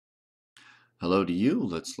Hello to you.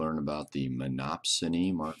 Let's learn about the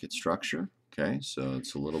monopsony market structure. Okay, so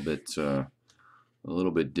it's a little bit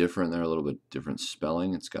different there, a little bit different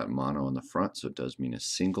spelling. It's got mono on the front, so it does mean a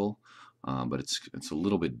single, but it's a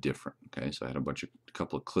little bit different. Okay, so I had a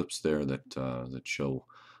couple of clips there that show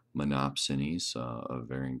monopsonies of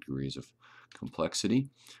varying degrees of complexity.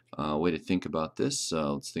 Way to think about this.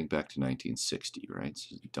 Let's think back to 1960, right?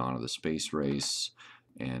 So dawn of the space race,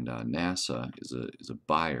 and NASA is a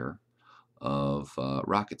buyer of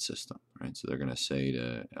rocket system, right? So they're going to say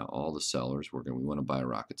to all the sellers, we want to buy a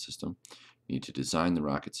rocket system. You need to design the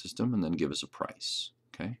rocket system and then give us a price,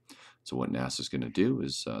 okay? So what NASA's going to do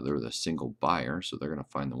is they're the single buyer, so they're going to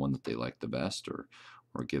find the one that they like the best, or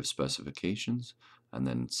give specifications, and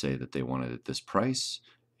then say that they want it at this price,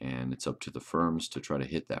 and it's up to the firms to try to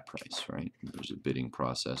hit that price, right? There's a bidding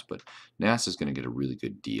process, but NASA's going to get a really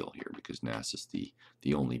good deal here because NASA's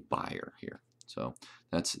the only buyer here. So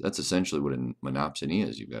that's essentially what a monopsony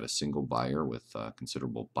is. You've got a single buyer with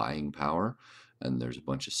considerable buying power, and there's a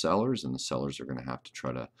bunch of sellers, and the sellers are going to have to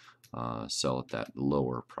try to sell at that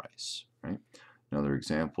lower price, right? Another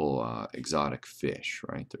example, exotic fish,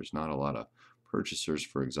 right? There's not a lot of purchasers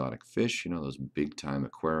for exotic fish. You know, those big-time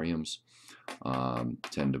aquariums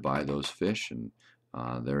tend to buy those fish, and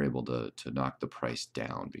they're able to knock the price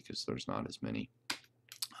down because there's not as many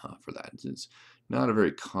for that. It's not a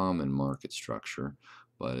very common market structure,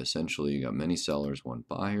 but essentially you got many sellers, one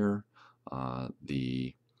buyer.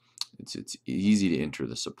 It's easy to enter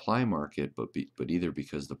the supply market, but either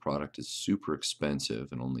because the product is super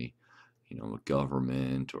expensive and only a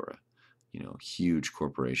government or a huge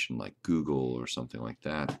corporation like Google or something like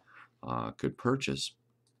that could purchase,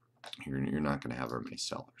 you're not going to have very many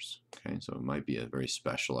sellers. Okay, so it might be a very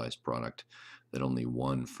specialized product that only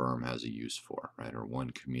one firm has a use for, right, or one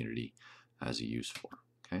community has a use for.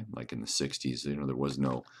 Okay, like in the 60s, there was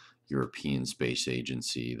no European Space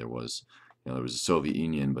Agency. There was a Soviet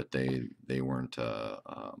Union, but they weren't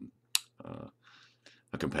a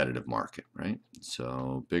competitive market, right?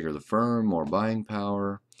 So bigger the firm, more buying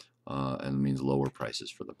power, and it means lower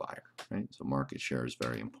prices for the buyer, right? So market share is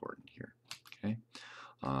very important here. Okay.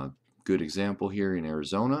 Good example here in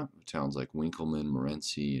Arizona, towns like Winkleman,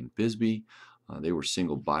 Morenci, and Bisbee. They were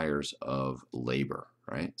single buyers of labor,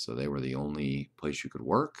 right? So they were the only place you could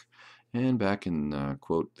work. And back in,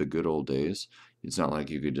 quote, the good old days, it's not like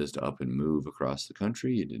you could just up and move across the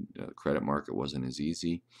country. The credit market wasn't as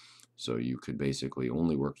easy. So you could basically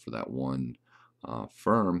only work for that one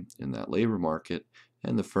firm in that labor market.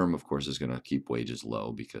 And the firm, of course, is going to keep wages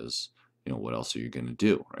low because, what else are you going to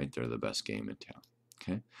do, right? They're the best game in town.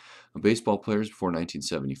 Okay. Baseball players before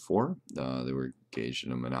 1974, they were engaged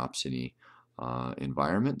in a monopsony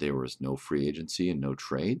environment. There was no free agency and no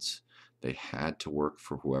trades. They had to work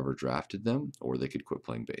for whoever drafted them, or they could quit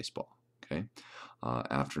playing baseball. Okay.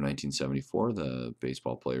 After 1974, the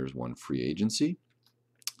baseball players won free agency,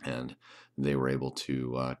 and they were able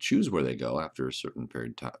to choose where they go after a certain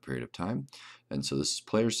period of time. And so this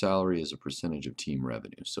player salary is a percentage of team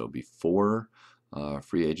revenue. So before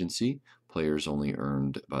free agency, players only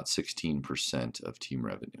earned about 16% of team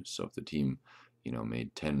revenue. So if the team,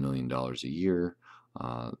 made $10 million a year,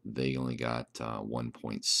 they only got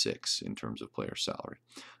 1.6 in terms of player salary.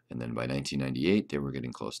 And then by 1998, they were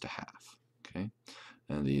getting close to half. Okay,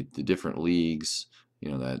 and the different leagues,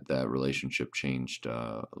 that relationship changed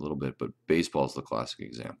a little bit, but baseball is the classic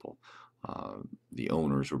example. The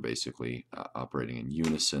owners were basically operating in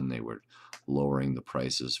unison. They were lowering the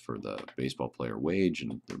prices for the baseball player wage,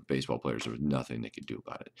 and the baseball players, there was nothing they could do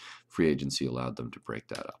about it. Free agency allowed them to break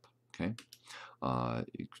that up. Okay, a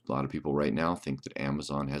lot of people right now think that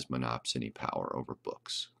Amazon has monopsony power over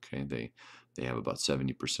books. Okay, they have about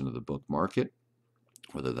 70% of the book market.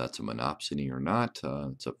 Whether that's a monopsony or not,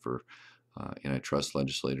 it's up for antitrust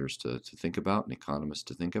legislators to think about and economists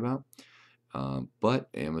to think about. But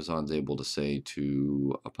Amazon's able to say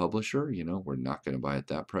to a publisher, we're not going to buy at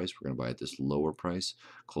that price. We're going to buy at this lower price,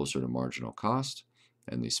 closer to marginal cost.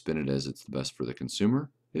 And they spin it as it's the best for the consumer.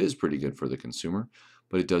 It is pretty good for the consumer,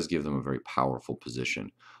 but it does give them a very powerful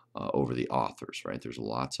position over the authors, right? There's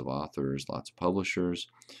lots of authors, lots of publishers.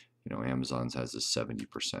 Amazon's has a 70%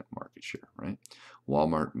 market share, right?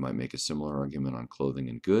 Walmart might make a similar argument on clothing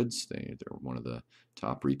and goods. They're one of the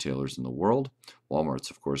top retailers in the world. Walmart's,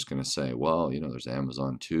 of course, going to say, well, there's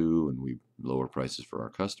Amazon too, and we lower prices for our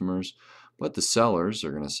customers. But the sellers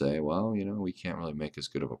are going to say, well, we can't really make as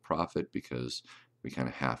good of a profit because we kind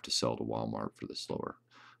of have to sell to Walmart for this lower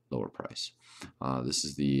price. This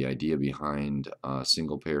is the idea behind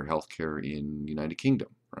single-payer healthcare in United Kingdom,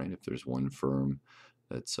 right? If there's one firm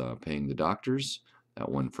that's paying the doctors,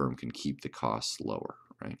 that one firm can keep the costs lower,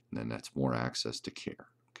 right? And then that's more access to care,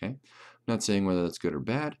 okay? I'm not saying whether that's good or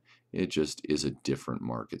bad. It just is a different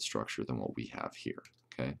market structure than what we have here,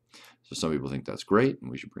 okay? So some people think that's great and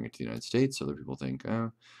we should bring it to the United States. Other people think,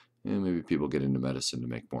 maybe people get into medicine to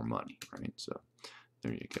make more money, right? So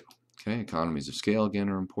there you go. Okay, economies of scale again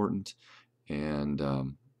are important, and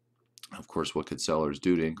of course, what could sellers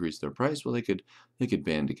do to increase their price? Well, they could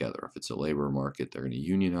band together. If it's a labor market, they're going to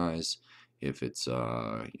unionize. If it's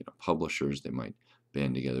publishers, they might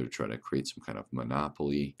band together to try to create some kind of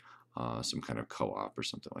monopoly, some kind of co-op or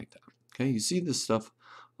something like that. Okay, you see this stuff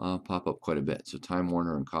pop up quite a bit. So Time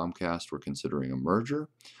Warner and Comcast were considering a merger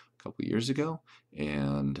a couple years ago,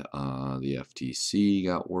 and the FTC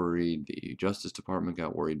got worried. The Justice Department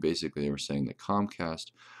got worried. Basically, they were saying that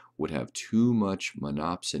Comcast would have too much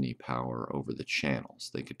monopsony power over the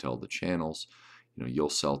channels. They could tell the channels, you'll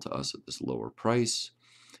sell to us at this lower price,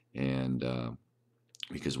 and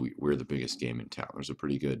because we're the biggest game in town. There's a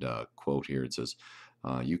pretty good quote here. It says,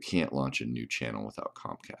 you can't launch a new channel without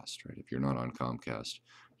Comcast, right? If you're not on Comcast,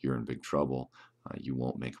 you're in big trouble. You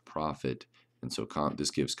won't make a profit. And so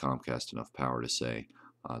this gives Comcast enough power to say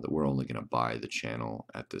that we're only going to buy the channel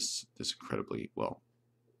at this incredibly, well,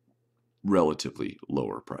 relatively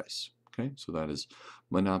lower price. Okay, so that is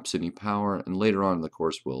monopsony power, and later on in the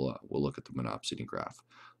course we'll look at the monopsony graph.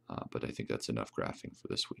 But I think that's enough graphing for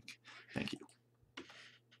this week. Thank you.